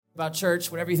about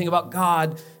church, whatever you think about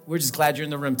God, we're just glad you're in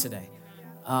the room today.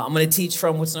 I'm going to teach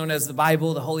from what's known as the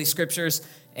Bible, the Holy Scriptures.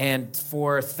 And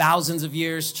for thousands of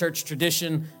years, church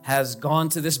tradition has gone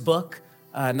to this book,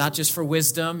 not just for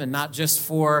wisdom and not just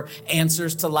for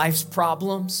answers to life's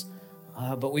problems,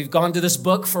 but we've gone to this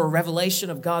book for a revelation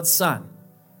of God's Son.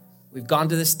 We've gone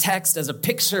to this text as a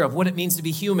picture of what it means to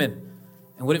be human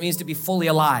and what it means to be fully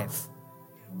alive.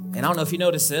 And I don't know if you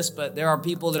notice this, but there are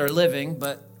people that are living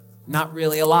but not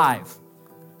really alive.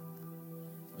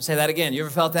 I'll say that again. You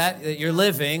ever felt that? That you're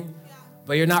living,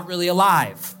 but you're not really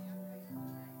alive.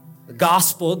 The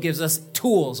gospel gives us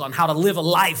tools on how to live a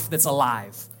life that's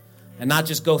alive and not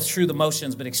just go through the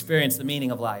motions, but experience the meaning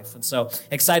of life. And so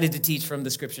excited to teach from the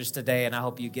scriptures today, and I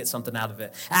hope you get something out of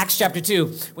it. Acts chapter 2.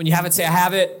 When you have it, say, I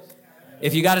have it.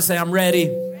 If you got to say, I'm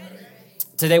ready.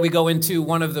 Today we go into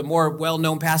one of the more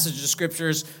well-known passages of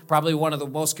scriptures, probably one of the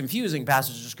most confusing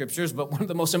passages of scriptures, but one of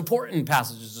the most important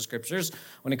passages of scriptures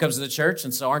when it comes to the church.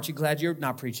 And so aren't you glad you're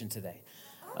not preaching today?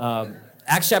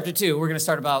 Acts chapter 2, we're going to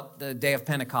start about the day of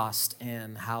Pentecost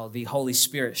and how the Holy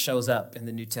Spirit shows up in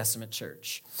the New Testament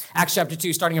church. Acts chapter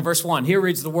 2, starting in verse 1. Here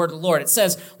reads the word of the Lord. It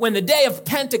says, when the day of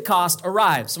Pentecost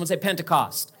arrived. Someone say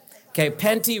Pentecost. Okay,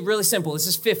 Penti, really simple. This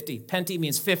is 50. Penti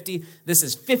means 50. This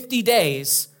is 50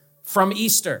 days from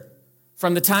Easter.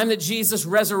 From the time that Jesus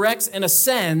resurrects and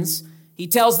ascends, he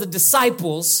tells the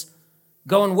disciples,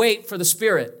 go and wait for the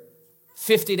Spirit.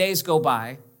 50 days go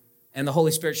by, and the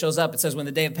Holy Spirit shows up. It says, when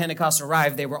the day of Pentecost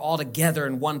arrived, they were all together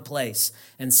in one place.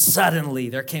 And suddenly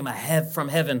there came from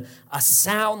heaven a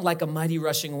sound like a mighty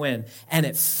rushing wind, and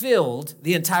it filled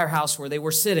the entire house where they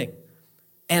were sitting.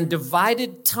 And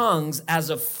divided tongues as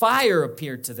of fire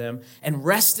appeared to them and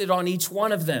rested on each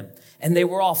one of them. And they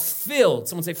were all filled.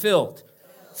 Someone say filled.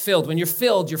 Filled. When you're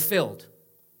filled, you're filled.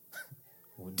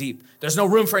 Deep. There's no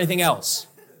room for anything else.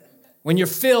 When you're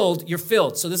filled, you're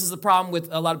filled. So this is the problem with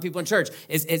a lot of people in church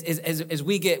is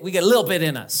we get a little bit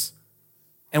in us.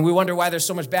 And we wonder why there's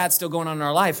so much bad still going on in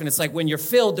our life. And it's like when you're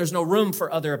filled, there's no room for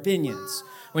other opinions.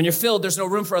 When you're filled, there's no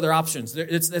room for other options.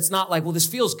 It's not like, well, this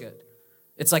feels good.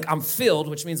 It's like I'm filled,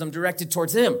 which means I'm directed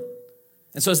towards him.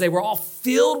 And so as they were all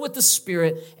filled with the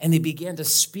Spirit, and they began to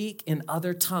speak in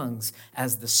other tongues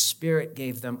as the Spirit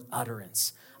gave them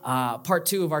utterance. Part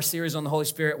 2 of our series on the Holy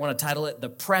Spirit, I want to title it, The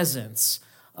Presence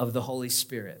of the Holy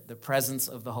Spirit. The Presence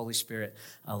of the Holy Spirit.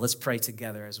 Let's pray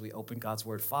together as we open God's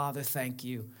Word. Father, thank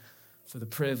you for the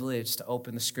privilege to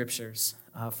open the Scriptures.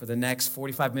 For the next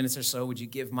 45 minutes or so, would you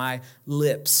give my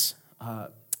lips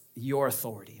your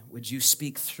authority? Would you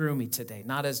speak through me today,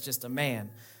 not as just a man,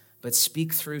 but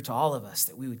speak through to all of us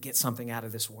that we would get something out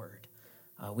of this word.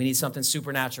 We need something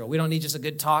supernatural. We don't need just a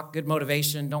good talk, good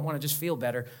motivation, don't want to just feel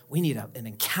better. We need an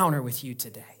encounter with you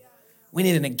today. We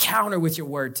need an encounter with your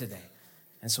word today.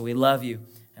 And so we love you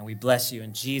and we bless you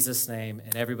in Jesus' name.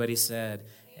 And everybody said,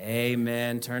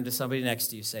 amen. Turn to somebody next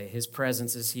to you. Say, his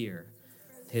presence is here.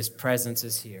 His presence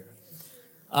is here.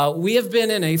 We have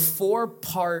been in a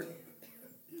 4-part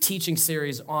teaching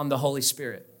series on the Holy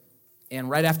Spirit. And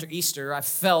right after Easter, I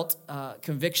felt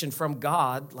conviction from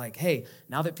God, like, hey,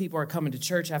 now that people are coming to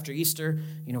church after Easter,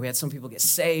 we had some people get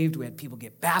saved, we had people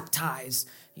get baptized.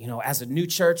 As a new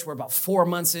church, we're about 4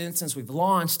 months in since we've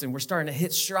launched, and we're starting to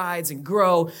hit strides and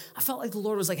grow. I felt like the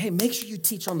Lord was like, hey, make sure you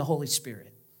teach on the Holy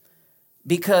Spirit,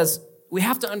 because we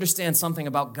have to understand something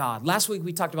about God. Last week,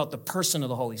 we talked about the person of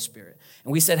the Holy Spirit,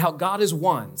 and we said how God is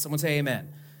one. Someone say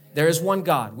amen. There is one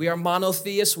God. We are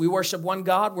monotheists. We worship one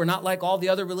God. We're not like all the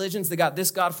other religions. They got this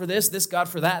God for this God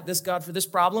for that, this God for this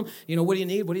problem. What do you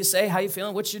need? What do you say? How you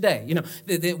feeling? What's your day?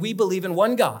 We believe in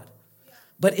one God.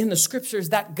 But in the scriptures,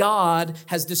 that God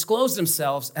has disclosed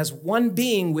himself as one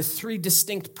being with 3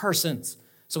 distinct persons.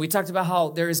 So we talked about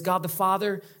how there is God the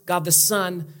Father, God the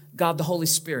Son, God the Holy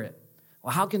Spirit.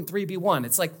 Well, how can 3 be one?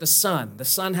 It's like the sun. The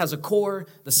sun has a core.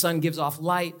 The sun gives off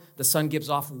light. The sun gives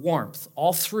off warmth.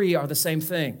 All 3 are the same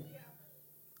thing.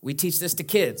 We teach this to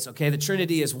kids, okay? The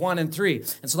Trinity is 1 and 3.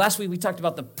 And so last week we talked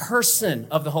about the person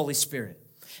of the Holy Spirit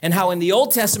and how in the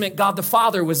Old Testament, God the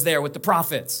Father was there with the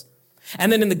prophets.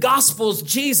 And then in the Gospels,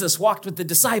 Jesus walked with the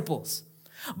disciples.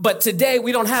 But today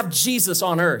we don't have Jesus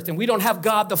on earth, and we don't have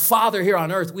God the Father here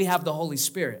on earth. We have the Holy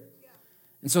Spirit.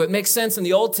 And so it makes sense in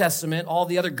the Old Testament, all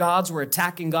the other gods were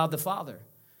attacking God the Father.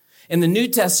 In the New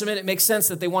Testament, it makes sense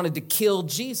that they wanted to kill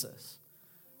Jesus.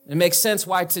 It makes sense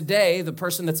why today the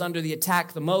person that's under the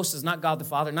attack the most is not God the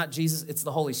Father, not Jesus, it's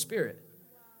the Holy Spirit.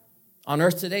 On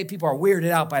earth today, people are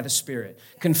weirded out by the Spirit,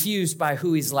 confused by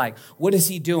who he's like. What is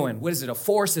he doing? What is it, a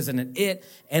force? Is it an it?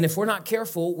 And if we're not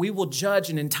careful, we will judge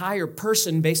an entire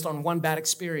person based on one bad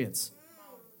experience.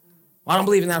 Well, I don't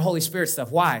believe in that Holy Spirit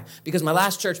stuff. Why? Because my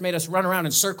last church made us run around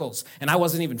in circles, and I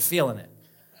wasn't even feeling it.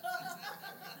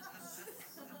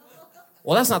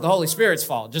 Well, that's not the Holy Spirit's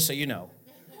fault, just so you know.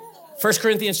 1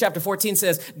 Corinthians chapter 14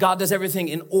 says, God does everything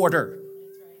in order,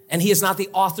 and he is not the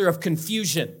author of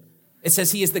confusion. It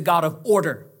says he is the God of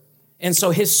order. And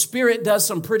so his Spirit does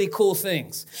some pretty cool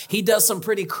things. He does some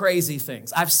pretty crazy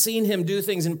things. I've seen him do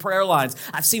things in prayer lines.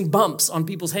 I've seen bumps on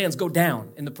people's hands go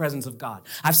down in the presence of God.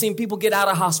 I've seen people get out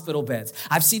of hospital beds.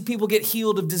 I've seen people get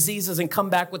healed of diseases and come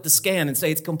back with the scan and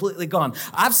say it's completely gone.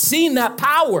 I've seen that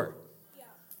power.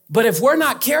 But if we're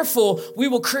not careful, we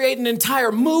will create an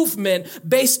entire movement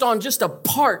based on just a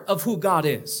part of who God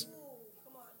is.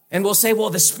 And we'll say, well,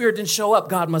 the Spirit didn't show up.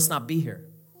 God must not be here.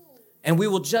 And we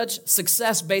will judge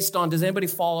success based on, does anybody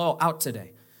fall out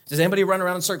today? Does anybody run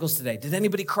around in circles today? Did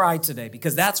anybody cry today?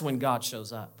 Because that's when God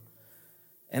shows up.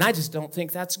 And I just don't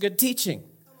think that's good teaching.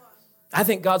 I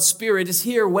think God's Spirit is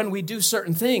here when we do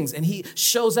certain things, and he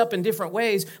shows up in different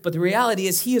ways. But the reality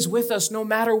is he is with us no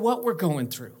matter what we're going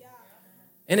through.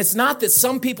 And it's not that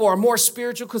some people are more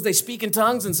spiritual because they speak in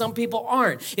tongues and some people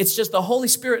aren't. It's just the Holy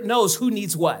Spirit knows who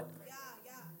needs what.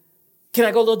 Can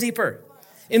I go a little deeper?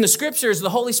 In the scriptures, the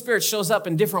Holy Spirit shows up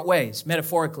in different ways,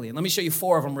 metaphorically. And let me show you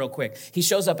 4 of them real quick. He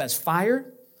shows up as fire,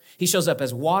 he shows up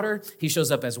as water, he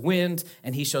shows up as wind,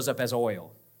 and he shows up as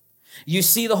oil. You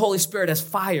see the Holy Spirit as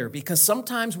fire because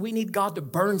sometimes we need God to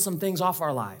burn some things off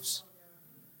our lives.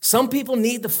 Some people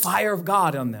need the fire of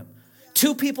God on them.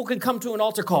 2 people can come to an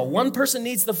altar call. 1 person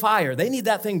needs the fire. They need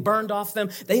that thing burned off them.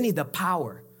 They need the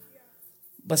power.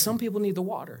 But some people need the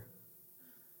water.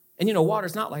 And you know,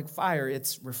 water's not like fire.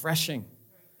 It's refreshing.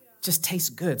 Just tastes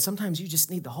good. Sometimes you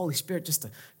just need the Holy Spirit just to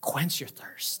quench your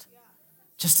thirst.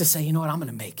 Just to say, you know what, I'm going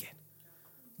to make it.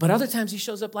 But other times he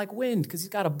shows up like wind because he's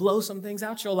got to blow some things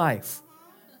out your life.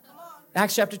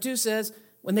 Acts chapter 2 says,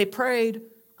 when they prayed,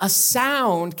 a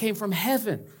sound came from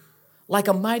heaven like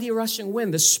a mighty rushing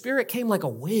wind. The Spirit came like a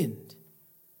wind.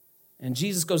 And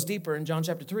Jesus goes deeper in John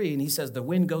chapter 3, and he says the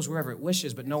wind goes wherever it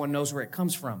wishes, but no one knows where it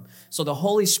comes from. So the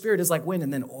Holy Spirit is like wind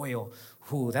and then oil.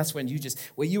 Ooh, that's when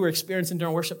what you were experiencing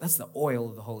during worship, that's the oil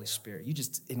of the Holy Spirit. You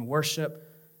just, in worship,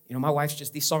 you know, my wife's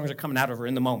just, these songs are coming out of her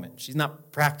in the moment. She's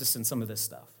not practicing some of this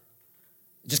stuff.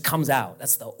 It just comes out.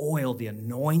 That's the oil, the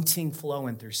anointing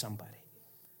flowing through somebody.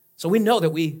 So we know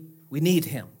that we need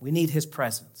him. We need his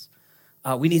presence.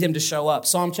 We need him to show up.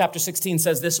 Psalm chapter 16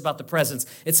 says this about the presence.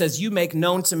 It says, you make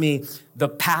known to me the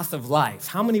path of life.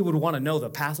 How many would want to know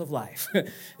the path of life?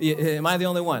 Am I the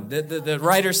only one? The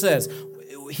writer says,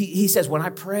 he says, when I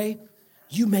pray,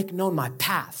 you make known my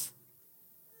path.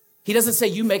 He doesn't say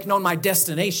you make known my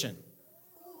destination.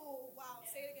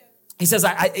 He says,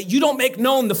 you don't make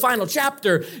known the final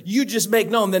chapter. You just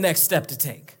make known the next step to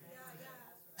take.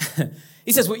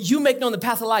 He says, well, you make known the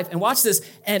path of life. And watch this.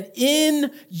 And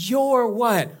in your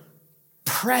what?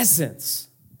 Presence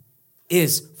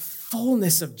is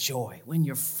fullness of joy. When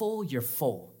you're full, you're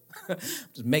full. I'm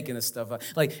just making this stuff up.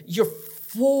 Like, you're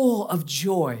full of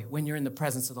joy when you're in the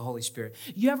presence of the Holy Spirit.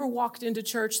 You ever walked into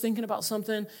church thinking about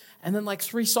something, and then like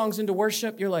 3 songs into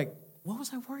worship, you're like, what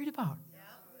was I worried about?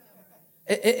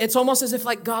 It's almost as if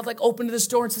like God like opened this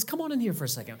door and says, come on in here for a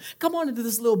second. Come on into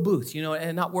this little booth, you know,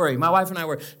 and not worry. My wife and I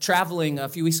were traveling a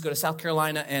few weeks ago to South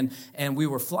Carolina, and we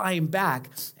were flying back.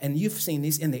 And you've seen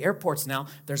these in the airports now.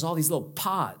 There's all these little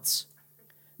pods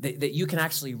that you can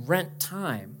actually rent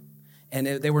time. And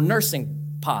they were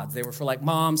nursing pods. They were for like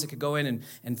moms that could go in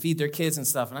and feed their kids and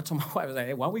stuff. And I told my wife, I was like,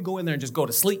 hey, why don't we go in there and just go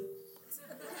to sleep?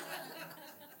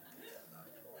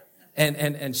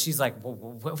 And she's like,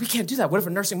 well, we can't do that. What if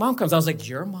a nursing mom comes? I was like,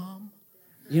 your mom?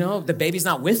 You know, the baby's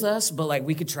not with us, but like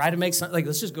we could try to make something, like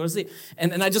let's just go to sleep.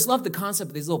 And I just love the concept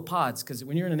of these little pods, because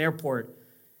when you're in an airport,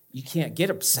 you can't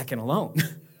get a second alone.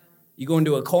 You go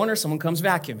into a corner, someone comes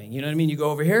vacuuming. You know what I mean? You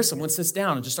go over here, someone sits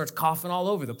down and just starts coughing all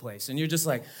over the place. And you're just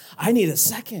like, I need a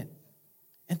second.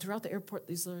 And throughout the airport,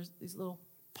 these little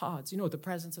pods, you know what the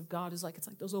presence of God is like? It's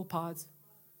like those little pods.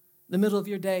 In the middle of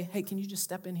your day, hey, can you just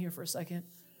step in here for a second?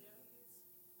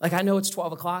 Like, I know it's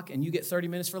 12 o'clock and you get 30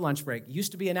 minutes for lunch break. It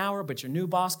used to be an hour, but your new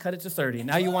boss cut it to 30.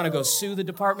 Now you want to go sue the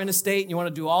Department of State and you want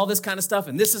to do all this kind of stuff,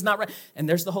 and this is not right. And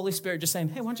there's the Holy Spirit just saying,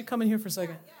 hey, why don't you come in here for a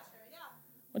second?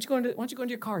 Why don't you go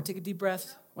into your car, take a deep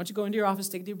breath. Why don't you go into your office,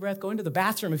 take a deep breath. Go into the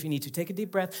bathroom if you need to, take a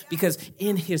deep breath. Because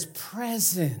in his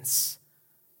presence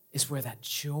is where that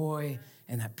joy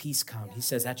and that peace come. He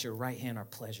says, at your right hand are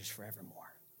pleasures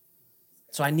forevermore.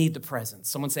 So I need the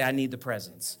presence. Someone say, I need the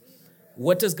presence.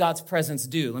 What does God's presence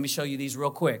do? Let me show you these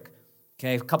real quick.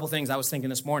 Okay, a couple things I was thinking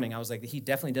this morning. I was like, he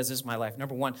definitely does this in my life.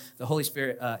 Number one, the Holy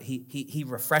Spirit, he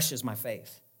refreshes my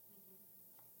faith.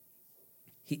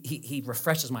 He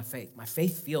refreshes my faith. My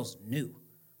faith feels new.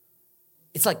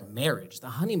 It's like marriage. The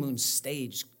honeymoon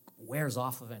stage wears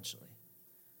off eventually.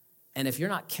 And if you're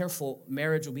not careful,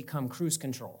 marriage will become cruise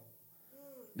control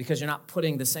because you're not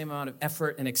putting the same amount of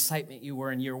effort and excitement you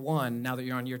were in year 1 now that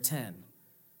you're on year 10.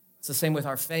 It's the same with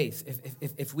our faith.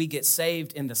 If we get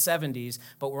saved in the 70s,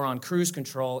 but we're on cruise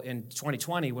control in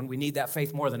 2020 when we need that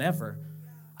faith more than ever,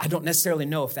 I don't necessarily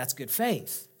know if that's good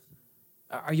faith.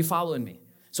 Are you following me?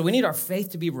 So we need our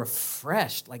faith to be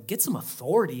refreshed. Like, get some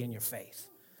authority in your faith.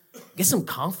 Get some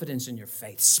confidence in your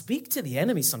faith. Speak to the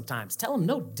enemy sometimes. Tell him,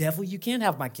 no, devil, you can't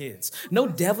have my kids. No,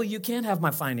 devil, you can't have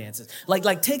my finances.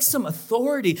 Like take some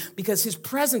authority because his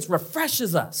presence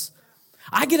refreshes us.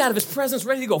 I get out of his presence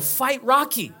ready to go fight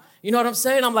Rocky. You know what I'm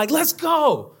saying? I'm like, let's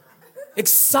go.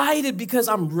 Excited because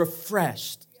I'm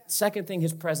refreshed. Second thing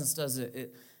his presence does,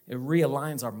 it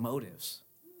realigns our motives.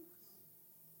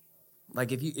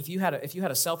 Like if you had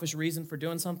a selfish reason for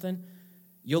doing something,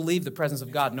 you'll leave the presence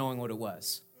of God knowing what it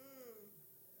was.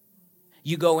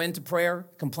 You go into prayer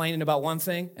complaining about one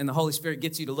thing, and the Holy Spirit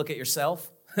gets you to look at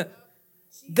yourself.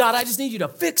 God, I just need you to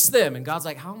fix them. And God's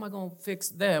like, how am I going to fix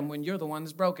them when you're the one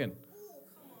that's broken?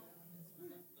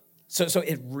 So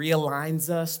it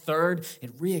realigns us. Third,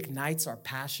 it reignites our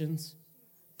passions.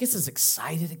 Gets us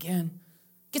excited again.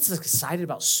 Gets us excited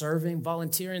about serving,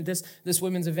 volunteering. This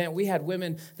women's event, we had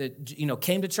women that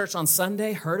came to church on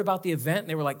Sunday, heard about the event, and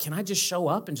they were like, can I just show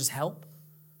up and just help?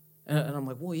 And I'm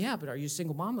like, well, yeah, but are you a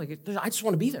single mom? Like, I just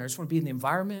want to be there. I just want to be in the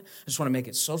environment. I just want to make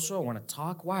it social. I want to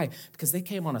talk. Why? Because they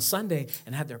came on a Sunday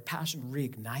and had their passion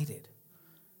reignited.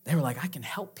 They were like, I can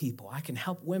help people. I can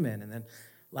help women. And then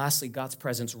lastly, God's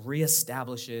presence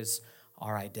reestablishes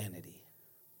our identity.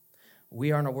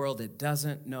 We are in a world that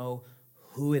doesn't know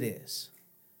who it is.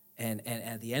 And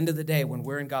at the end of the day, when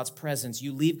we're in God's presence,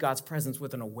 you leave God's presence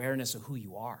with an awareness of who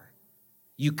you are.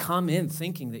 You come in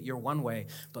thinking that you're one way,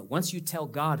 but once you tell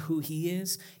God who he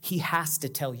is, he has to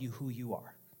tell you who you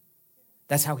are.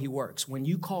 That's how he works. When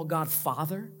you call God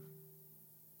Father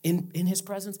in his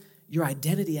presence, your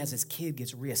identity as his kid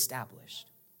gets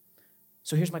reestablished.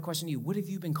 So here's my question to you. What have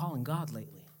you been calling God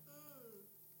lately?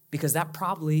 Because that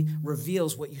probably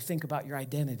reveals what you think about your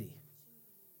identity.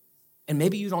 And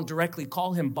maybe you don't directly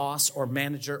call him boss or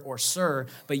manager or sir,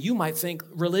 but you might think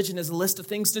religion is a list of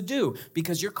things to do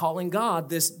because you're calling God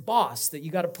this boss that you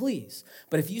got to please.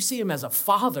 But if you see him as a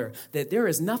father, that there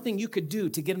is nothing you could do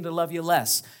to get him to love you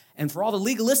less. And for all the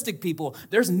legalistic people,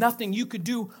 there's nothing you could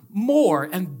do more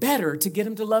and better to get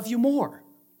him to love you more.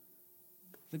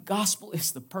 The gospel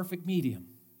is the perfect medium.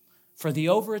 For the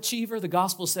overachiever, the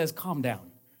gospel says, calm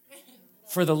down.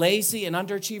 For the lazy and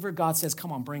underachiever, God says,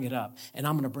 come on, bring it up. And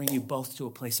I'm going to bring you both to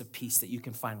a place of peace that you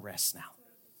can find rest now.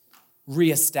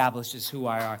 Reestablishes who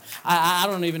I are. I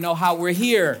don't even know how we're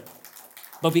here.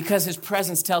 But because his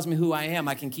presence tells me who I am,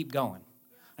 I can keep going.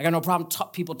 I got no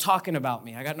problem people talking about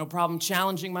me. I got no problem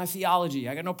challenging my theology.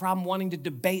 I got no problem wanting to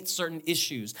debate certain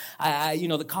issues.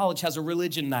 The college has a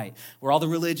religion night where all the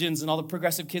religions and all the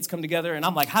progressive kids come together, and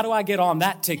I'm like, how do I get on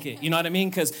that ticket? You know what I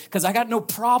mean? Because I got no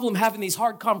problem having these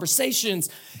hard conversations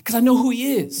because I know who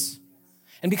he is.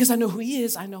 And because I know who he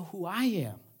is, I know who I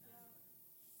am.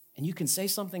 And you can say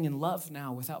something in love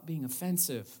now without being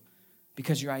offensive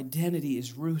because your identity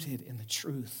is rooted in the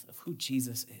truth of who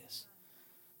Jesus is.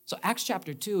 So Acts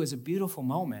chapter 2 is a beautiful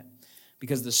moment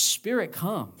because the Spirit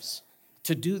comes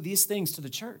to do these things to the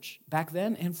church back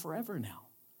then and forever now.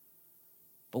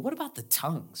 But what about the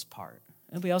tongues part?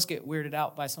 Anybody else get weirded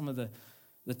out by some of the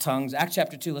tongues? Acts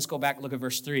chapter 2, let's go back, look at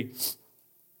verse 3.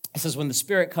 It says, when the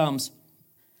Spirit comes,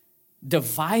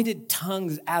 divided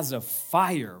tongues as of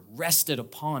fire rested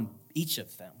upon each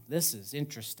of them. This is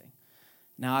interesting.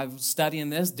 Now, I've studying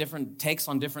this, different takes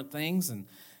on different things, and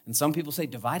some people say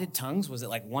divided tongues. Was it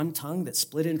like one tongue that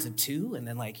split into two? And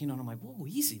then and I'm like, whoa,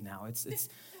 easy now.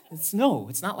 It's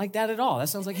not like that at all. That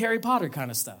sounds like Harry Potter kind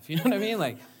of stuff. You know what I mean?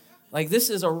 Like this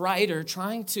is a writer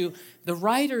the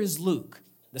writer is Luke,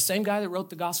 the same guy that wrote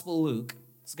the Gospel of Luke.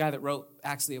 It's the guy that wrote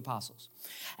Acts of the Apostles.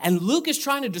 And Luke is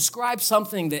trying to describe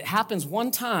something that happens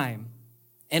one time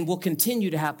and will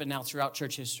continue to happen now throughout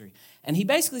church history. And he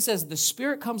basically says the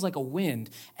Spirit comes like a wind,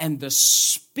 and the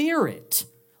Spirit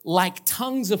like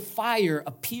tongues of fire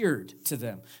appeared to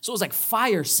them. So it was like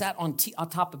fire sat on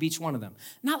top of each one of them.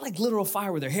 Not like literal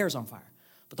fire where their hair's on fire.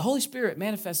 But the Holy Spirit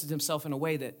manifested himself in a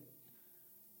way that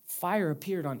fire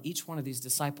appeared on each one of these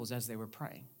disciples as they were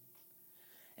praying.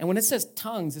 And when it says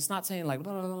tongues, it's not saying like,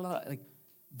 blah, blah, blah, blah. Like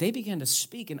they began to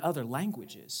speak in other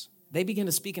languages. They began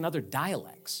to speak in other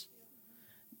dialects.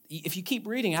 If you keep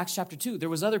reading Acts chapter 2, there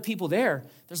was other people there.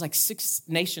 There's like 6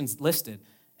 nations listed.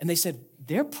 And they said,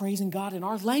 they're praising God in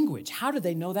our language. How do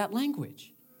they know that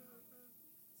language?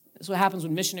 This is what happens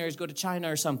when missionaries go to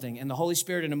China or something, and the Holy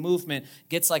Spirit in a movement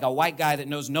gets like a white guy that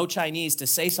knows no Chinese to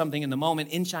say something in the moment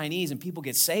in Chinese, and people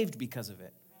get saved because of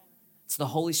it. It's the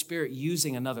Holy Spirit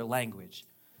using another language.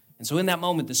 And so in that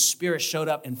moment, the Spirit showed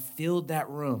up and filled that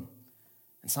room,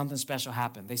 and something special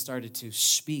happened. They started to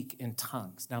speak in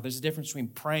tongues. Now, there's a difference between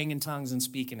praying in tongues and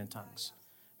speaking in tongues.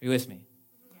 Are you with me?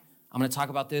 I'm going to talk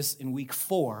about this in week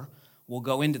 4. We'll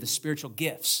go into the spiritual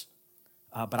gifts.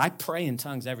 But I pray in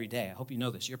tongues every day. I hope you know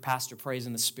this. Your pastor prays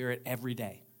in the Spirit every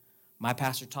day. My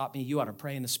pastor taught me you ought to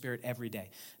pray in the Spirit every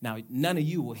day. Now, none of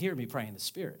you will hear me pray in the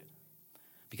Spirit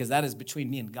because that is between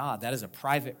me and God. That is a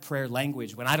private prayer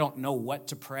language. When I don't know what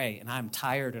to pray and I'm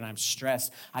tired and I'm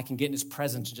stressed, I can get in his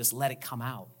presence and just let it come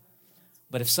out.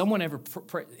 But if someone ever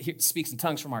speaks in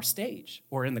tongues from our stage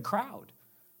or in the crowd,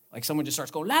 like someone just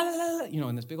starts going, la, la, la,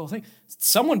 in this big old thing,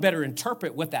 someone better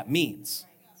interpret what that means.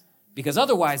 Because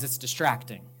otherwise, it's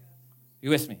distracting. You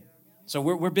with me? So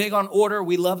we're big on order.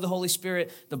 We love the Holy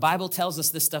Spirit. The Bible tells us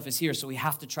this stuff is here, so we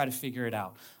have to try to figure it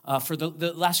out. For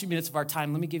the last few minutes of our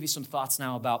time, let me give you some thoughts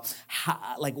now about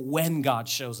when God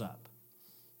shows up.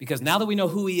 Because now that we know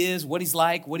who he is, what he's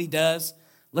like, what he does,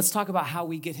 let's talk about how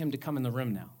we get him to come in the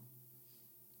room now.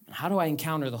 How do I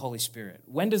encounter the Holy Spirit?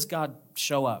 When does God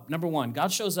show up? Number one,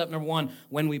 God shows up,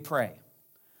 when we pray.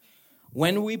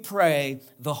 When we pray,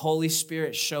 the Holy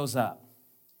Spirit shows up.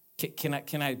 Can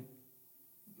I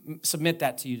submit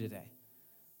that to you today?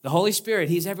 The Holy Spirit,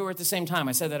 he's everywhere at the same time.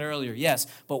 I said that earlier, yes.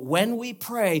 But when we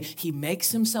pray, he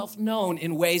makes himself known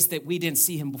in ways that we didn't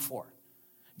see him before.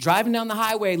 Driving down the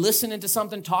highway, listening to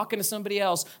something, talking to somebody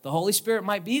else, the Holy Spirit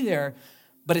might be there,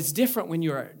 but it's different when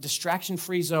you're a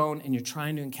distraction-free zone and you're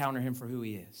trying to encounter him for who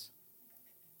he is.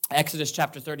 Exodus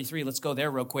chapter 33, let's go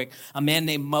there real quick. A man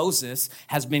named Moses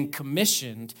has been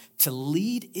commissioned to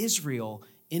lead Israel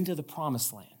into the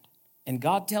promised land. And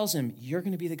God tells him, you're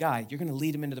going to be the guy. You're going to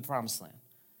lead him into the promised land.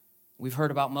 We've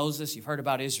heard about Moses. You've heard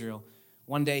about Israel.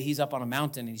 One day he's up on a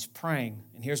mountain and he's praying.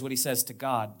 And here's what he says to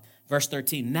God. Verse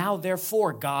 13, now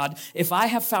therefore, God, if I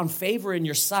have found favor in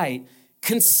your sight,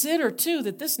 consider too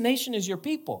that this nation is your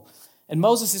people. And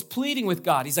Moses is pleading with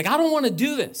God. He's like, I don't want to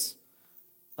do this.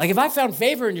 Like, if I found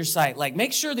favor in your sight,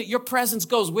 make sure that your presence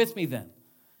goes with me then.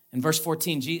 In verse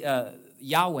 14,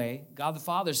 Yahweh, God the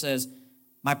Father, says,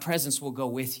 my presence will go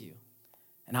with you,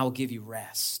 and I will give you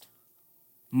rest.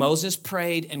 Moses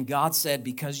prayed, and God said,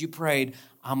 because you prayed,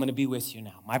 I'm going to be with you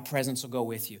now. My presence will go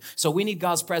with you. So we need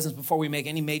God's presence before we make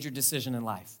any major decision in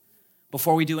life.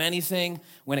 Before we do anything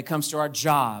when it comes to our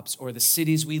jobs or the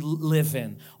cities we live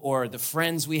in or the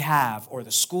friends we have or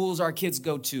the schools our kids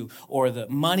go to or the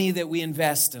money that we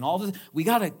invest in, we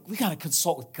gotta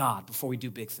consult with God before we do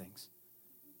big things.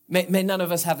 May none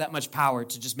of us have that much power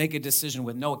to just make a decision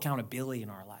with no accountability in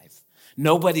our life.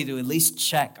 Nobody to at least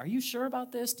check. Are you sure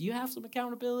about this? Do you have some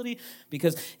accountability?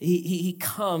 Because he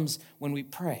comes when we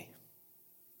pray.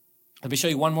 Let me show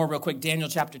you one more real quick. Daniel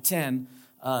chapter 10.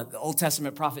 The Old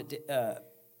Testament prophet,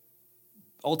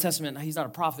 Old Testament, he's not a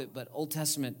prophet, but Old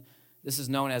Testament, this is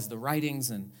known as the writings,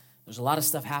 and there's a lot of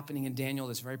stuff happening in Daniel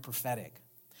that's very prophetic.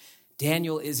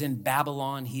 Daniel is in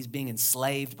Babylon. He's being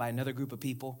enslaved by another group of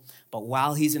people, but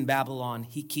while he's in Babylon,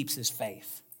 he keeps his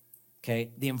faith,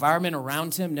 okay? The environment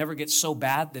around him never gets so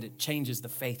bad that it changes the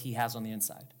faith he has on the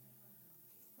inside.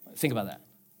 Think about that.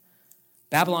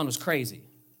 Babylon was crazy.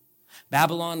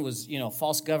 Babylon was,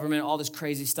 false government, all this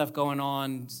crazy stuff going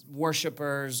on,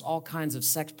 worshipers, all kinds of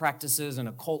sex practices and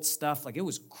occult stuff. It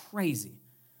was crazy.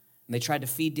 And they tried to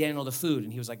feed Daniel the food,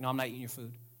 and he was like, no, I'm not eating your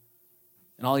food.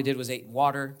 And all he did was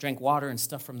drank water and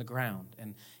stuff from the ground.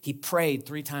 And he prayed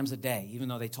 3 times a day, even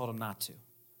though they told him not to.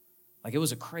 It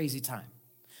was a crazy time.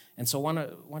 And so I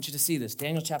want you to see this.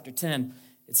 Daniel chapter 10,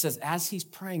 it says, as he's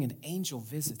praying, an angel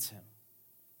visits him.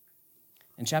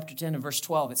 In chapter 10 and verse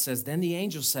 12, it says, then the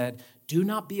angel said, do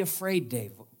not be afraid,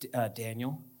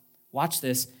 Daniel. Watch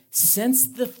this.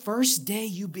 Since the first day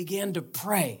you began to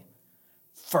pray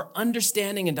for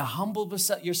understanding and to humble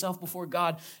yourself before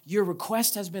God, your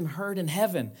request has been heard in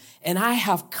heaven, and I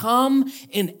have come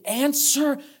in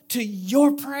answer to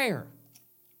your prayer.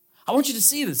 I want you to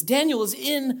see this. Daniel is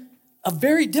in a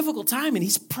very difficult time, and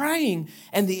he's praying,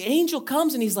 and the angel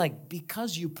comes, and he's like,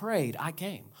 because you prayed, I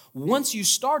came. Once you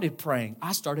started praying,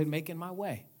 I started making my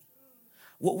way.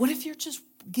 What if you're just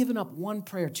giving up one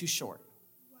prayer too short?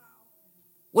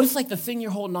 What if the thing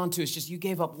you're holding on to is just you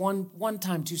gave up one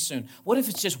time too soon? What if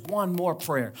it's just one more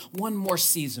prayer, one more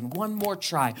season, one more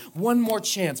try, one more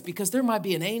chance? Because there might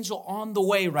be an angel on the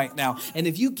way right now. And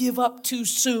if you give up too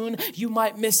soon, you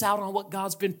might miss out on what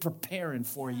God's been preparing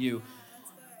for you.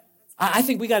 I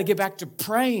think we got to get back to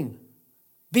praying.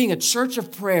 being a church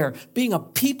of prayer, being a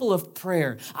people of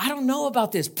prayer. I don't know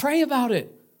about this. Pray about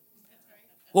it.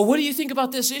 Well, what do you think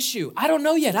about this issue? I don't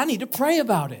know yet. I need to pray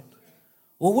about it.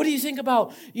 Well, what do you think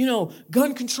about,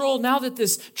 gun control now that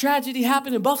this tragedy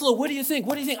happened in Buffalo? What do you think?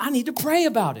 What do you think? I need to pray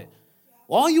about it.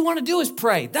 Well, all you want to do is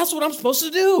pray. That's what I'm supposed to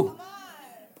do.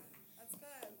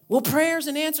 Well, prayers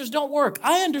and answers don't work.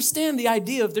 I understand the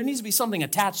idea of there needs to be something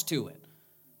attached to it.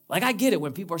 Like, I get it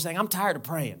when people are saying, I'm tired of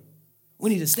praying. We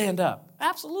need to stand up.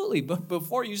 Absolutely. But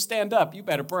before you stand up, you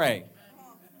better pray.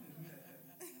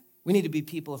 We need to be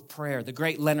people of prayer. The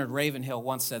great Leonard Ravenhill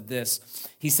once said this.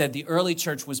 He said, the early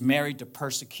church was married to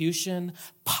persecution,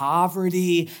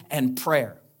 poverty, and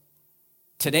prayer.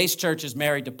 Today's church is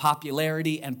married to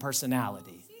popularity and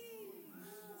personality.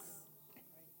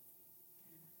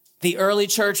 The early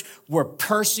church were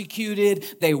persecuted,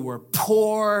 they were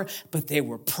poor, but they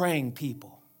were praying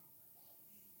people.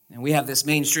 And we have this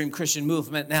mainstream Christian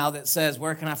movement now that says,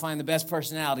 where can I find the best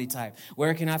personality type?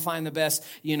 Where can I find the best,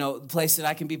 place that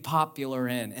I can be popular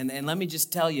in? And let me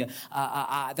just tell you,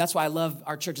 that's why I love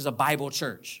our church as a Bible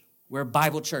church. We're a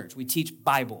Bible church. We teach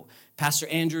Bible. Pastor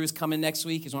Andrew is coming next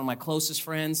week. He's one of my closest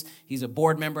friends. He's a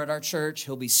board member at our church.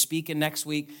 He'll be speaking next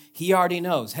week. He already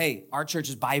knows, hey, our church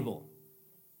is Bible.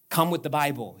 Come with the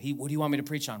Bible. What do you want me to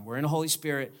preach on? We're in the Holy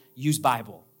Spirit. Use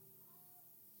Bible.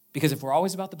 Because if we're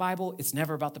always about the Bible, it's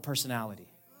never about the personality.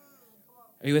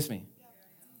 Are you with me?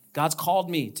 God's called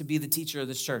me to be the teacher of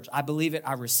this church. I believe it.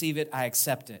 I receive it. I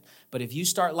accept it. But if you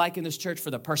start liking this church for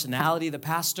the personality of the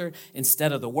pastor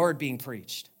instead of the word being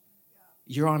preached,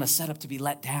 you're on a setup to be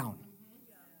let down.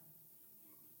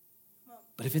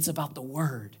 But if it's about the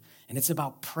word and it's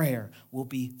about prayer, we'll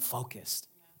be focused.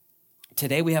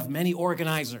 Today we have many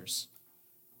organizers.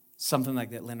 Something like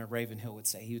that Leonard Ravenhill would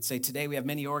say. He would say, today we have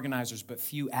many organizers, but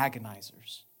few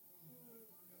agonizers.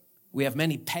 We have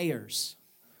many payers,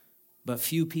 but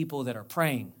few people that are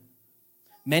praying.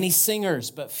 Many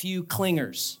singers, but few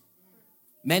clingers.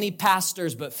 Many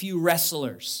pastors, but few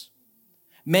wrestlers.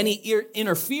 Many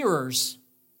interferers,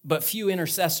 but few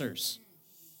intercessors.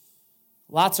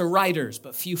 Lots of writers,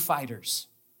 but few fighters.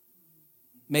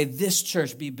 May this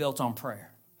church be built on prayer.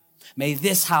 May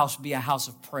this house be a house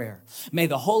of prayer. May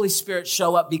the Holy Spirit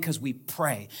show up because we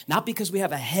pray. Not because we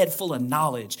have a head full of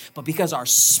knowledge, but because our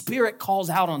spirit calls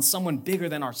out on someone bigger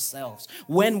than ourselves.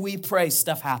 When we pray,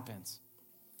 stuff happens.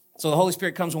 So the Holy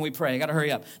Spirit comes when we pray. I got to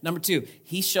hurry up. Number 2,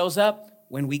 he shows up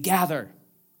when we gather.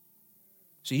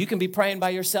 So you can be praying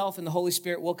by yourself and the Holy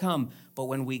Spirit will come. But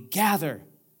when we gather,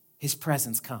 his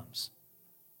presence comes.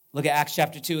 Look at Acts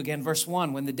chapter 2 again, verse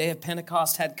 1. When the day of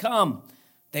Pentecost had come,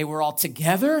 they were all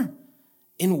together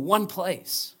in one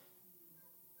place.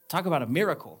 Talk about a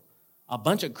miracle. A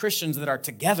bunch of Christians that are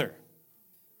together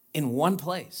in one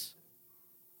place.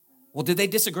 Well, did they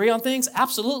disagree on things?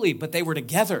 Absolutely, but they were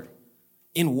together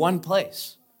in one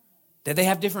place. Did they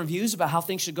have different views about how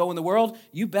things should go in the world?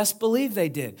 You best believe they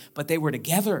did, but they were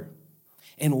together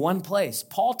in one place.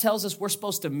 Paul tells us we're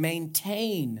supposed to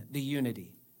maintain the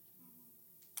unity.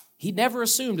 He never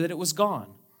assumed that it was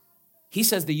gone. He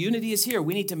says the unity is here.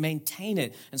 We need to maintain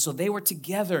it. And so they were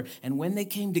together. And when they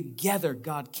came together,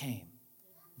 God came.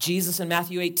 Jesus in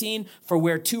Matthew 18, for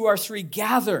where 2 or 3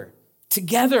 gather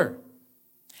together,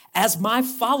 as my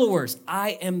followers,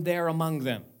 I am there among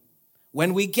them.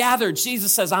 When we gather,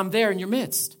 Jesus says, I'm there in your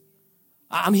midst.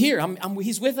 I'm here.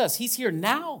 He's with us. He's here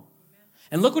now.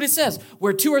 And look what it says.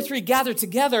 Where 2 or 3 gather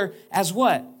together as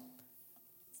what?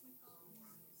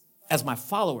 As my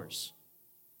followers.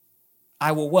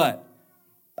 I will what?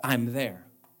 I'm there.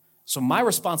 So my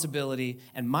responsibility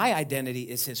and my identity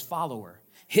is his follower.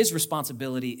 His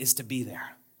responsibility is to be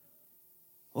there.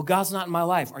 Well, God's not in my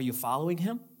life. Are you following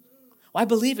him? Well, I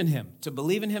believe in him. To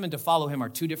believe in him and to follow him are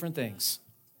 2 different things.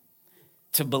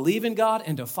 To believe in God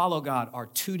and to follow God are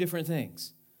 2 different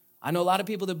things. I know a lot of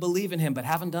people that believe in him but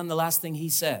haven't done the last thing he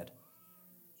said.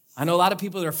 I know a lot of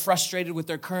people that are frustrated with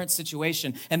their current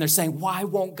situation and they're saying, why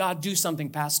won't God do something,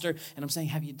 Pastor? And I'm saying,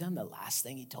 have you done the last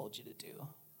thing he told you to do?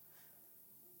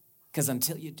 Because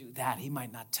until you do that, he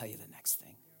might not tell you the next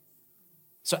thing.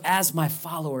 So as my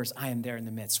followers, I am there in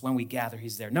the midst. When we gather,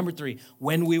 he's there. Number 3,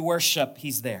 when we worship,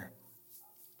 he's there.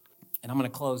 And I'm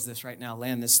going to close this right now,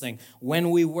 land this thing. When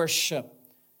we worship,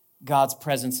 God's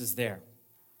presence is there.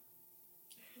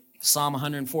 Psalm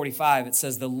 145, it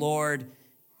says, the Lord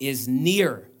is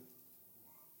near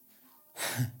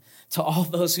to all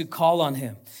those who call on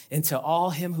him and to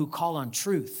all him who call on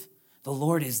truth. The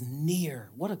Lord is near.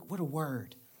 What a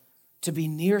word. To be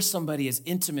near somebody is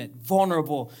intimate,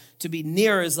 vulnerable. To be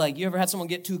near is like, you ever had someone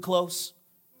get too close?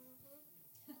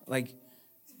 Like,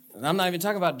 I'm not even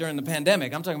talking about during the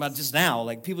pandemic. I'm talking about just now.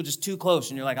 Like, people just too close.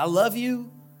 And you're like, I love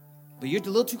you, but you're a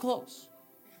little too close.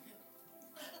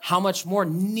 How much more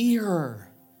nearer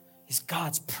is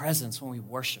God's presence when we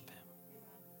worship him?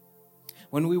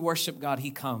 When we worship God,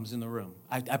 he comes in the room.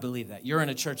 I believe that. You're in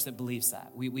a church that believes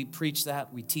that. We preach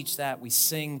that. We teach that. We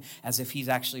sing as if he's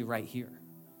actually right here.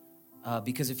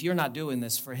 Because if you're not doing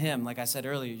this for him, like I said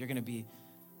earlier, you're going to be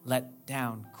let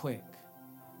down quick.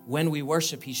 When we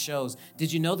worship, he shows.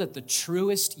 Did you know that the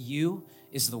truest you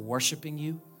is the worshiping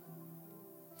you?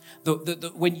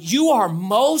 When you are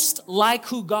most like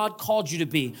who God called you to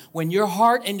be, when your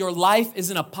heart and your life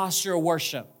is in a posture of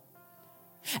worship.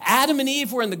 Adam and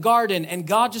Eve were in the garden, and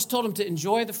God just told them to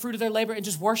enjoy the fruit of their labor and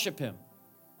just worship him.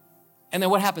 And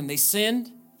then what happened? They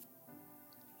sinned,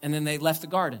 and then they left the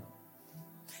garden.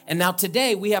 And now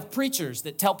today, we have preachers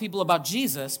that tell people about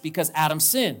Jesus because Adam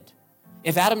sinned.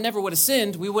 If Adam never would have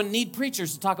sinned, we wouldn't need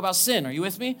preachers to talk about sin. Are you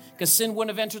with me? Because sin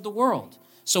wouldn't have entered the world.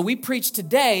 So we preach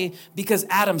today because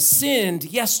Adam sinned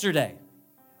yesterday.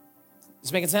 Is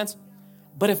this making sense?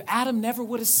 But if Adam never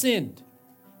would have sinned,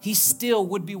 he still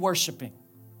would be worshiping.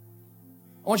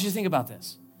 I want you to think about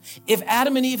this. If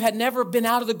Adam and Eve had never been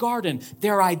out of the garden,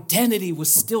 their identity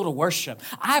was still to worship.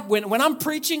 When I'm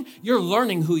preaching, you're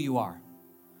learning who you are.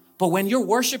 But when you're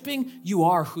worshiping, you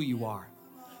are who you are.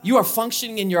 You are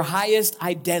functioning in your highest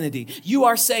identity. You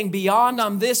are saying beyond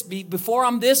I'm this, before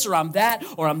I'm this or I'm that,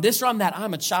 or I'm this or I'm that,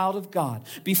 I'm a child of God.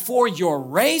 Before your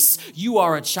race, you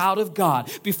are a child of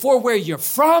God. Before where you're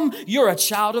from, you're a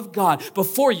child of God.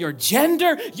 Before your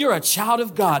gender, you're a child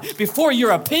of God. Before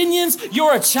your opinions,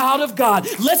 you're a child of God.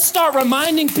 Let's start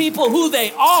reminding people who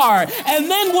they are, and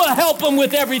then we'll help them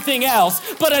with everything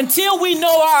else. But until we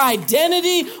know our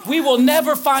identity, we will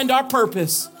never find our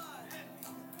purpose.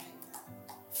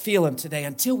 Feel him today.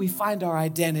 Until we find our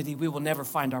identity, we will never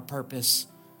find our purpose.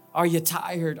 Are you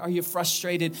tired? Are you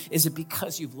frustrated? Is it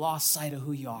because you've lost sight of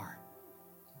who you are?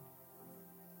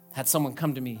 Had someone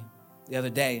come to me the other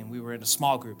day, and we were in a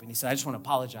small group, and he said, I just want to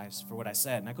apologize for what I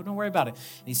said. And I go, don't worry about it.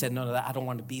 And he said, no, I don't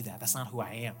want to be that. That's not who I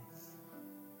am.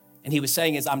 And he was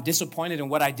saying is, I'm disappointed in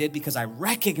what I did because I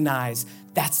recognize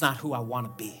that's not who I want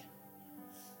to be.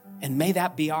 And may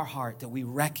that be our heart, that we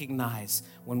recognize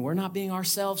when we're not being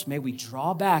ourselves, may we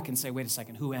draw back and say, wait a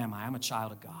second, who am I? I'm a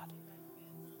child of God.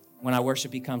 When I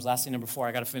worship, he comes. Last thing, number 4,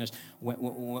 I got to finish.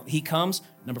 When he comes,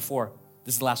 number 4,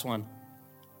 this is the last one.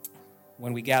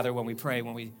 When we gather, when we pray,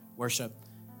 when we worship,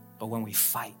 but when we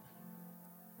fight,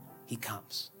 he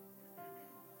comes.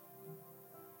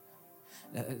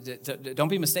 Don't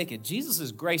be mistaken. Jesus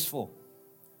is graceful.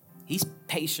 He's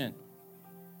patient,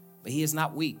 but he is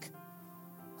not weak.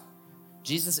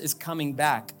 Jesus is coming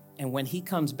back, and when he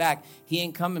comes back, he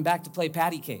ain't coming back to play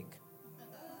patty cake.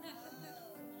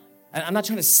 I'm not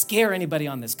trying to scare anybody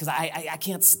on this because I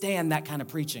can't stand that kind of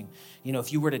preaching. You know,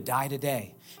 if you were to die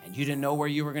today and you didn't know where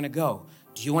you were going to go,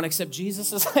 do you want to accept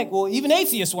Jesus? It's like, well, even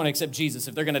atheists want to accept Jesus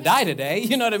if they're going to die today.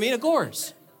 You know what I mean? Of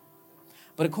course.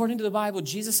 But according to the Bible,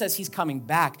 Jesus says he's coming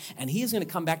back, and he is going to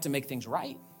come back to make things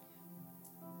right.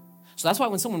 So that's why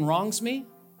when someone wrongs me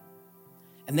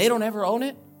and they don't ever own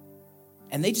it,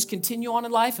 and they just continue on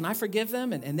in life, and I forgive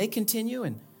them, and they continue,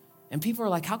 and people are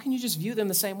like, how can you just view them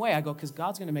the same way? I go, because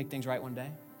God's going to make things right one day.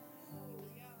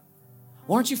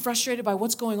 Well, aren't you frustrated by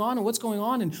what's going on, and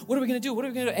what are we going to do? What are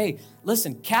we going to do? Hey,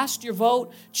 listen, cast your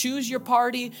vote, choose your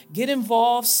party, get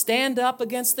involved, stand up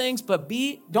against things, but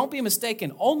don't be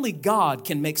mistaken. Only God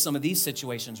can make some of these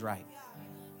situations right.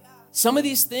 Some of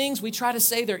these things, we try to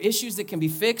say they're issues that can be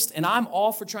fixed, and I'm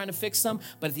all for trying to fix them,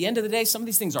 but at the end of the day, some of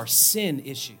these things are sin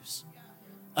issues.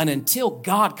 And until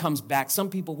God comes back, some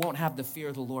people won't have the fear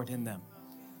of the Lord in them.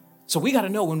 So we got to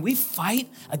know when we fight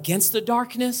against the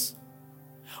darkness,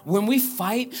 when we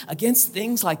fight against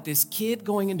things like this kid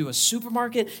going into a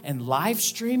supermarket and live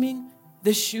streaming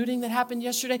this shooting that happened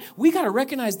yesterday, we got to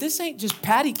recognize this ain't just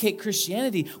patty cake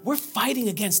Christianity. We're fighting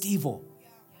against evil.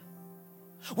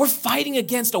 We're fighting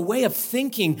against a way of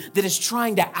thinking that is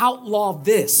trying to outlaw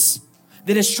this,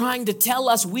 that is trying to tell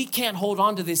us we can't hold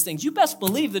on to these things. You best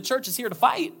believe the church is here to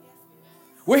fight.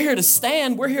 We're here to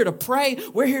stand. We're here to pray.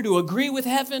 We're here to agree with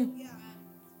heaven.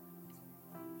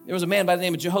 There was a man by the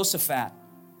name of Jehoshaphat.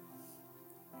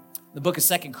 The book of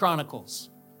 2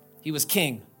 Chronicles. He was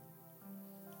king.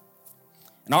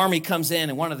 An army comes in,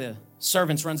 and one of the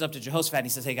servants runs up to Jehoshaphat, and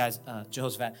he says, hey guys,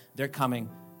 Jehoshaphat, they're coming.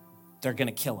 They're going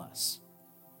to kill us.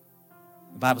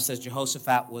 The Bible says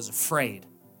Jehoshaphat was afraid.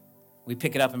 We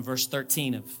pick it up in verse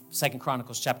 13 of 2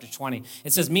 Chronicles chapter 20.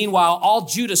 It says, meanwhile, all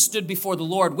Judah stood before the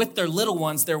Lord with their little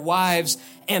ones, their wives,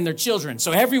 and their children.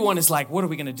 So everyone is like, what are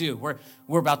we going to do?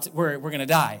 We're going to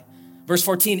die. Verse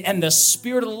 14, and the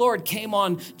Spirit of the Lord came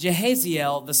on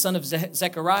Jehaziel, the son of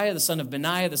Zechariah, the son of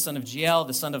Benaiah, the son of Jeiel,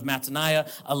 the son of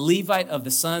Mattaniah, a Levite of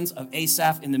the sons of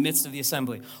Asaph in the midst of the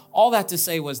assembly. All that to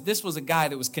say was this was a guy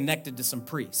that was connected to some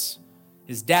priests.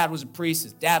 His dad was a priest,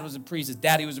 his dad was a priest, his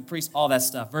daddy was a priest, all that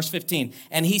stuff. Verse 15,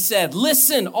 and he said,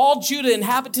 listen, all Judah,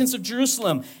 inhabitants of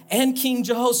Jerusalem, and King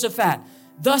Jehoshaphat,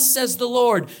 thus says the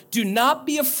Lord, do not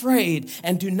be afraid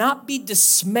and do not be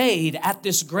dismayed at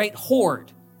this great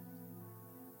horde.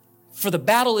 For the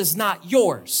battle is not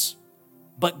yours,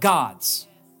 but God's.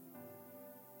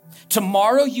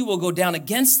 Tomorrow you will go down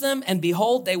against them, and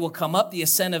behold, they will come up the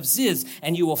ascent of Ziz,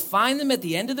 and you will find them at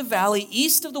the end of the valley,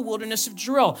 east of the wilderness of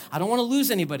Jeruel. I don't want to lose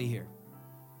anybody here,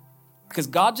 because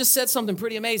God just said something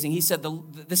pretty amazing. He said,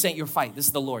 this ain't your fight. This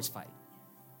is the Lord's fight.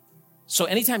 So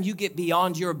anytime you get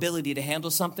beyond your ability to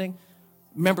handle something,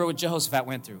 remember what Jehoshaphat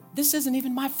went through. This isn't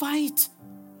even my fight.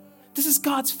 This is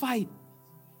God's fight.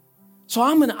 So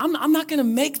I'm not going to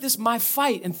make this my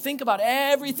fight and think about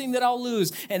everything that I'll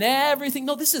lose and everything.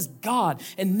 No, this is God.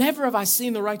 And never have I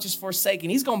seen the righteous forsaken.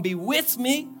 He's going to be with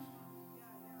me.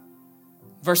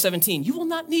 Verse 17, you will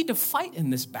not need to fight in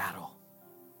this battle.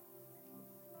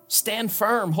 Stand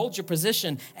firm, hold your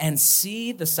position, and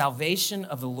see the salvation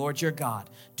of the Lord your God.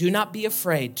 Do not be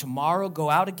afraid. Tomorrow go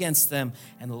out against them,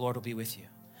 and the Lord will be with you.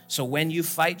 So when you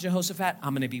fight Jehoshaphat,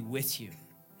 I'm going to be with you.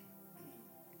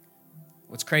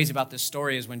 What's crazy about this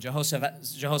story is when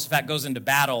Jehoshaphat goes into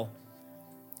battle,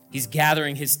 he's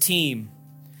gathering his team,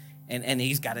 and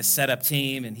he's got his setup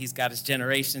team, and he's got his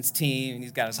generations team, and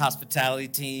he's got his hospitality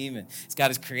team, and he's got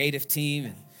his creative team,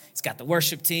 and he's got the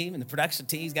worship team and the production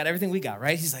team. He's got everything we got,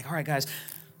 right? He's like, all right, guys,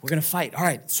 we're going to fight. All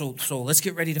right, so let's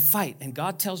get ready to fight. And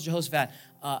God tells Jehoshaphat,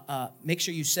 make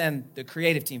sure you send the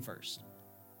creative team first.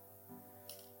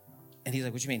 And he's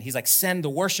like, what do you mean? He's like, send the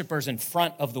worshipers in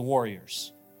front of the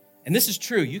warriors. And this is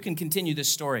true. You can continue this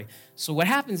story. So what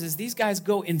happens is these guys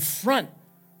go in front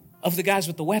of the guys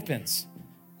with the weapons,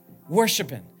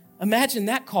 worshiping. Imagine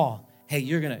that call. Hey,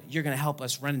 you're gonna help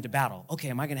us run into battle. Okay,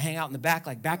 am I gonna hang out in the back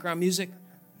like background music?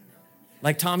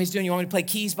 Like Tommy's doing? You want me to play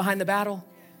keys behind the battle?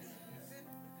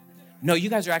 No, you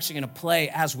guys are actually gonna play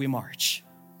as we march.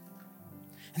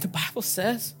 And the Bible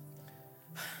says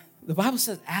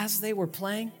as they were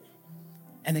playing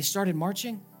and they started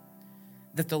marching,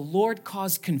 that the Lord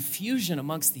caused confusion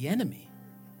amongst the enemy.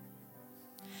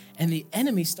 And the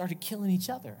enemy started killing each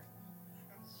other.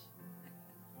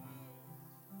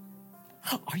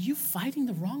 Are you fighting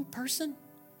the wrong person?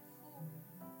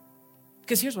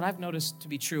 Because here's what I've noticed to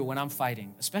be true when I'm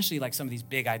fighting, especially like some of these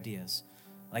big ideas,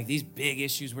 like these big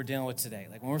issues we're dealing with today.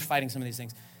 Like when we're fighting some of these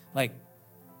things, like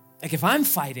if I'm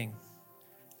fighting,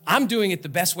 I'm doing it the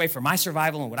best way for my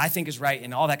survival and what I think is right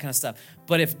and all that kind of stuff.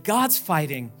 But if God's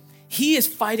fighting, He is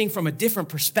fighting from a different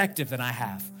perspective than I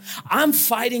have. I'm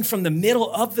fighting from the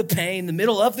middle of the pain, the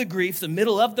middle of the grief, the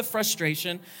middle of the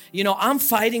frustration. You know, I'm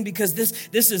fighting because this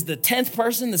is the 10th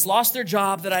person that's lost their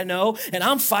job that I know. And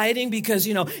I'm fighting because,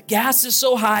 you know, gas is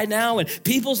so high now and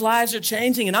people's lives are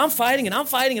changing. And I'm fighting and I'm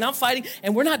fighting and I'm fighting.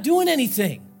 And we're not doing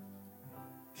anything.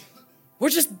 We're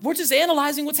just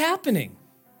analyzing what's happening.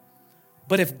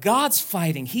 But if God's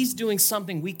fighting, He's doing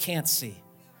something we can't see.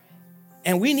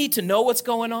 And we need to know what's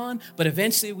going on, but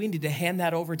eventually we need to hand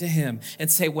that over to Him and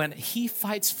say, when He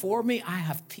fights for me, I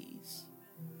have peace.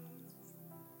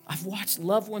 I've watched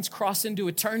loved ones cross into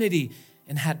eternity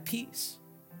and had peace.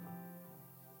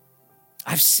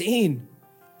 I've seen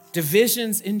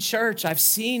divisions in church. I've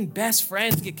seen best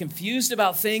friends get confused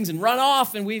about things and run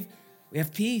off, and we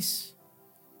have peace.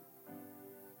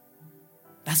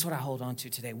 That's what I hold on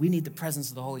to today. We need the presence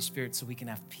of the Holy Spirit so we can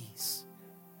have peace.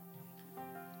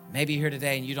 Maybe you're here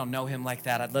today and you don't know Him like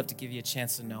that. I'd love to give you a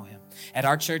chance to know Him. At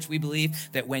our church, we believe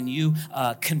that when you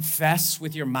confess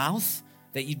with your mouth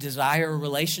that you desire a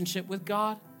relationship with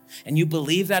God, and you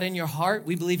believe that in your heart,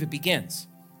 we believe it begins.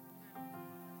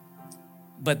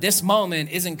 But this moment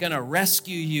isn't going to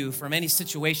rescue you from any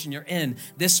situation you're in.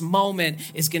 This moment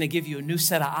is going to give you a new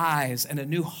set of eyes and a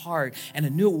new heart and a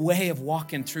new way of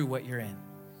walking through what you're in.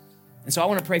 And so I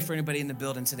want to pray for anybody in the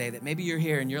building today that maybe you're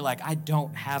here and you're like, I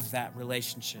don't have that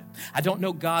relationship. I don't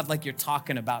know God like you're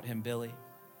talking about Him, Billy.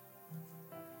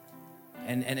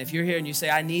 And if you're here and you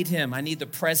say, I need Him, I need the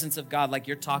presence of God like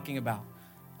you're talking about.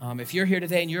 If you're here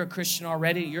today and you're a Christian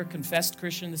already, you're a confessed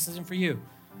Christian, this isn't for you.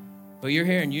 But you're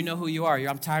here and you know who you are.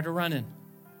 I'm tired of running.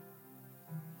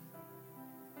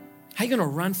 How are you going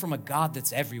to run from a God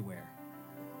that's everywhere?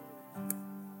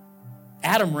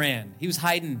 Adam ran. He was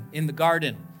hiding in the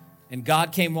garden. And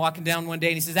God came walking down one day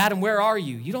and He says, Adam, where are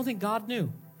you? You don't think God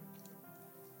knew?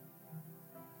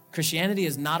 Christianity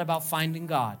is not about finding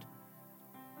God.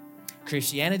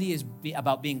 Christianity is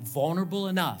about being vulnerable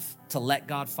enough to let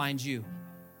God find you.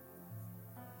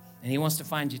 And he wants to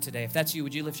find you today. If that's you,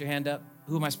 would you lift your hand up?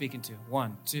 Who am I speaking to?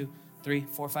 1, 2, 3,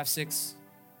 4, 5, 6,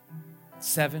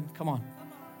 7. Come on.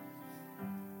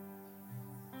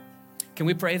 Can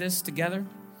we pray this together?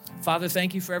 Father,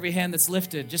 thank you for every hand that's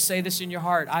lifted. Just say this in your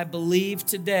heart. I believe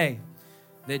today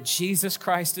that Jesus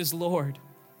Christ is Lord.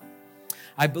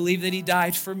 I believe that he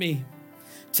died for me.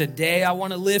 Today I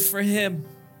want to live for him.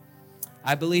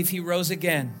 I believe he rose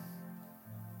again.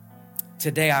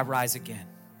 Today I rise again.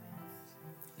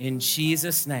 In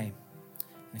Jesus' name.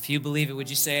 If you believe it, would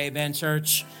you say amen,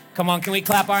 church? Come on, can we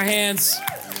clap our hands?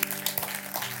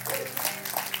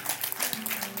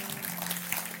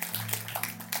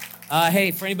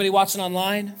 Hey, for anybody watching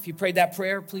online, if you prayed that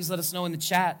prayer, please let us know in the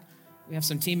chat. We have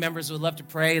some team members who would love to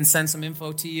pray and send some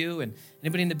info to you. And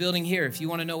anybody in the building here, if you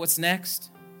want to know what's next,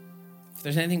 if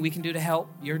there's anything we can do to help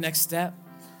your next step,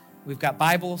 we've got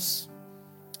Bibles,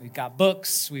 we've got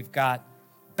books, we've got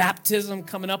baptism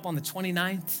coming up on the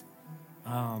 29th.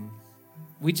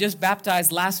 We just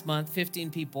baptized last month,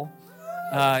 15 people.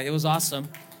 It was awesome.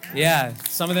 Yeah,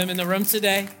 some of them in the room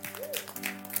today.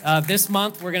 This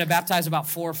month, we're going to baptize about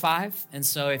 4 or 5. And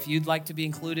so if you'd like to be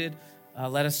included,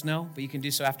 let us know. But you can do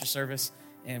so after service.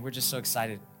 And we're just so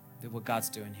excited at what God's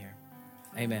doing here.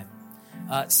 Amen.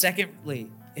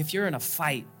 Secondly, if you're in a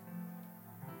fight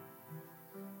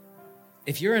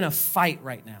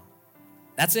right now,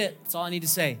 that's it. That's all I need to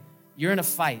say. You're in a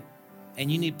fight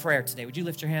and you need prayer today. Would you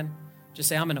lift your hand? Just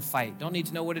say, I'm in a fight. Don't need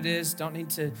to know what it is. Don't need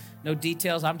to know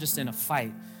details. I'm just in a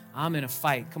fight. I'm in a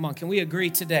fight. Come on, can we agree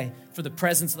today for the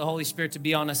presence of the Holy Spirit to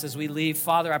be on us as we leave?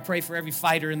 Father, I pray for every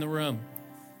fighter in the room.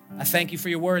 I thank you for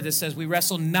your word that says we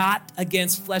wrestle not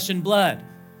against flesh and blood.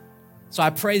 So I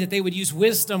pray that they would use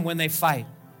wisdom when they fight,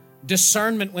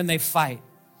 discernment when they fight.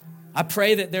 I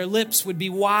pray that their lips would be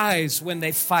wise when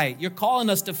they fight. You're calling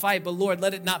us to fight, but Lord,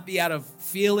 let it not be out of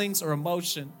feelings or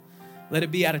emotion. Let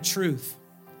it be out of truth.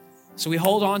 So we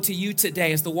hold on to you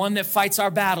today as the one that fights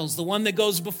our battles, the one that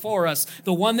goes before us,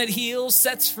 the one that heals,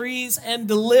 sets free, and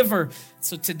delivers.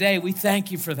 So today we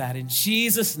thank you for that in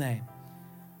Jesus' name.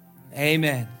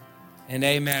 Amen and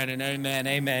amen and amen,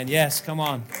 amen. Yes, come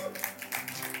on.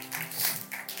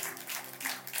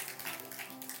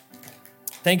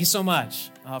 Thank you so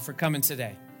much for coming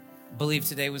today. I believe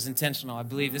today was intentional. I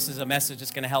believe this is a message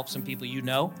that's going to help some people you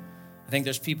know. I think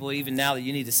there's people even now that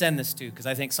you need to send this to because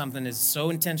I think something is so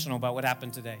intentional about what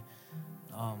happened today.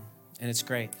 And it's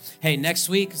great. Hey, next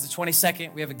week is the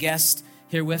 22nd. We have a guest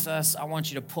here with us. I want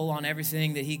you to pull on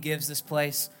everything that he gives this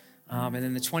place. And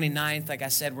then the 29th, like I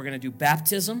said, we're going to do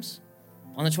baptisms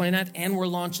on the 29th, and we're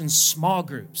launching small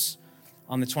groups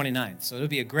on the 29th. So it'll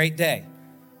be a great day.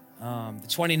 The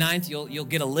 29th, you'll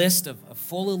get a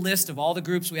full list of all the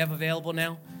groups we have available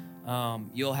now.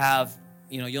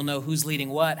 You'll know who's leading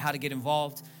what, how to get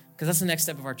involved, because that's the next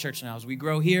step of our church now. As we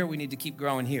grow here, we need to keep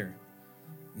growing here.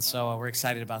 And so we're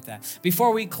excited about that.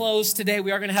 Before we close today,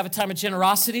 we are going to have a time of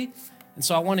generosity. And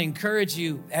so I want to encourage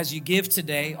you as you give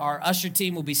today. Our usher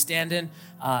team will be standing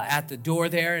at the door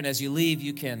there. And as you leave,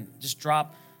 you can just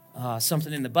drop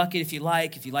something in the bucket if you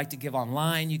like. If you like to give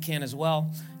online, you can as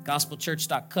well.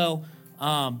 gospelchurch.co.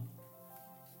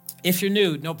 If you're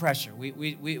new, no pressure.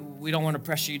 We don't want to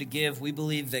pressure you to give. We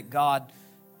believe that God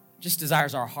just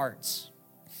desires our hearts.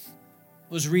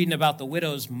 I was reading about the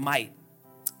widow's mite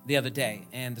the other day.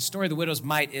 And the story of the widow's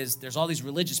mite is there's all these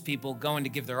religious people going to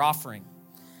give their offering.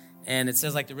 And it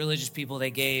says like the religious people,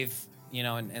 they gave,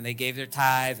 and they gave their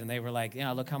tithe. And they were like,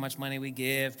 look how much money we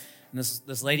give. And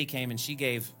this lady came and she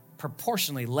gave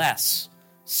proportionally less,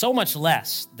 so much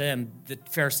less than the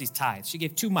Pharisees' tithe. She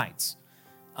gave 2 mites.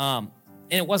 And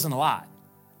it wasn't a lot.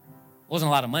 It wasn't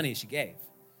a lot of money she gave.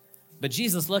 But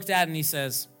Jesus looked at it and he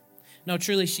says, no,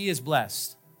 truly she is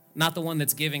blessed, not the one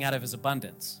that's giving out of his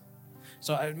abundance.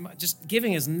 So just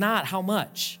giving is not how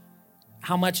much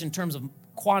in terms of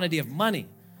quantity of money.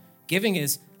 Giving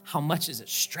is how much is it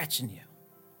stretching you.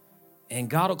 And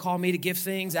God will call me to give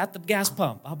things at the gas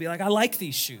pump. I'll be like, I like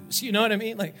these shoes. You know what I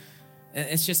mean? Like,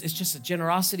 it's just a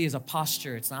generosity is a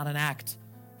posture. It's not an act.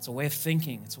 It's a way of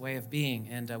thinking. It's a way of being.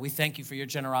 And we thank you for your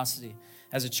generosity.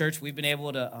 As a church, we've been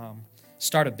able to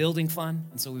start a building fund.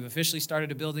 And so we've officially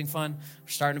started a building fund. We're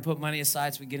starting to put money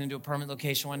aside so we get into a permanent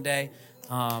location one day.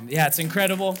 It's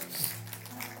incredible.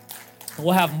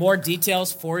 We'll have more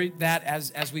details for that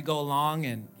as we go along.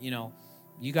 And,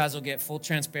 you guys will get full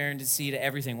transparency to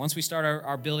everything. Once we start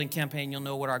our building campaign, you'll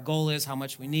know what our goal is, how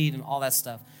much we need, and all that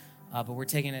stuff. But we're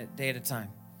taking it day at a time.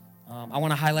 I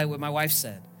want to highlight what my wife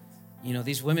said.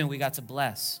 These women we got to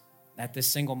bless at this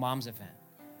single moms event,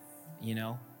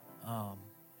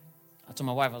 I told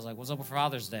my wife, I was like, what's up with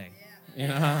Father's Day? You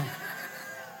know?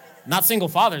 Not single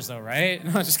fathers though, right?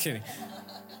 No, just kidding.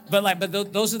 But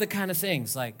those are the kind of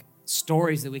things, like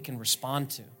stories that we can respond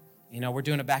to. You know, we're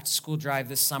doing a back to school drive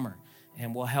this summer,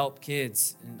 and we'll help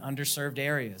kids in underserved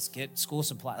areas get school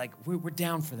supply. Like, we're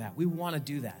down for that. We want to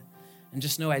do that. And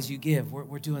just know as you give,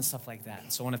 we're doing stuff like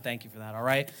that. So I want to thank you for that, all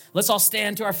right? Let's all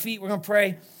stand to our feet. We're going to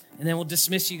pray, and then we'll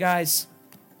dismiss you guys.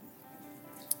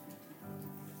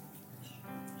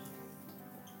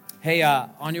 Hey,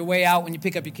 on your way out, when you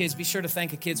pick up your kids, be sure to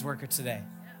thank a kids worker today.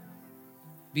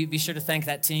 Be sure to thank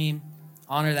that team,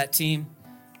 honor that team.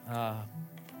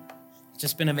 It's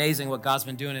just been amazing what God's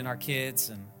been doing in our kids,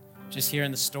 and just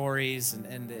hearing the stories.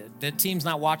 And the team's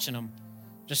not watching them,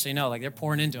 just so you know, like they're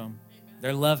pouring into them.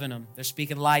 They're loving them. They're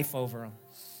speaking life over them.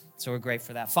 So we're great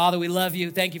for that. Father, we love you.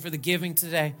 Thank you for the giving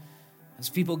today. As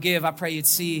people give, I pray you'd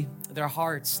see their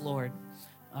hearts, Lord.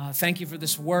 Thank you for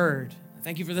this word.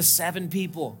 Thank you for the 7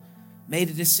 people made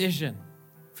a decision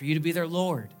for you to be their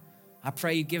Lord. I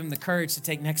pray you give them the courage to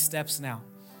take next steps now.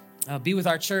 Be with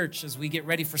our church as we get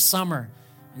ready for summer,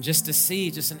 and just to see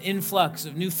just an influx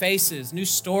of new faces, new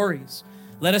stories.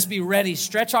 Let us be ready.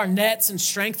 Stretch our nets and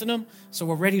strengthen them so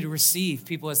we're ready to receive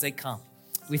people as they come.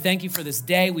 We thank you for this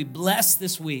day. We bless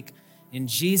this week. In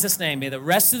Jesus' name, may the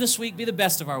rest of this week be the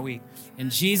best of our week. In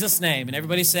Jesus' name. And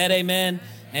everybody said amen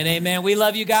and amen. We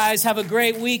love you guys. Have a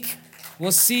great week.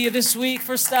 We'll see you this week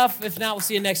for stuff. If not, we'll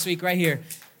see you next week right here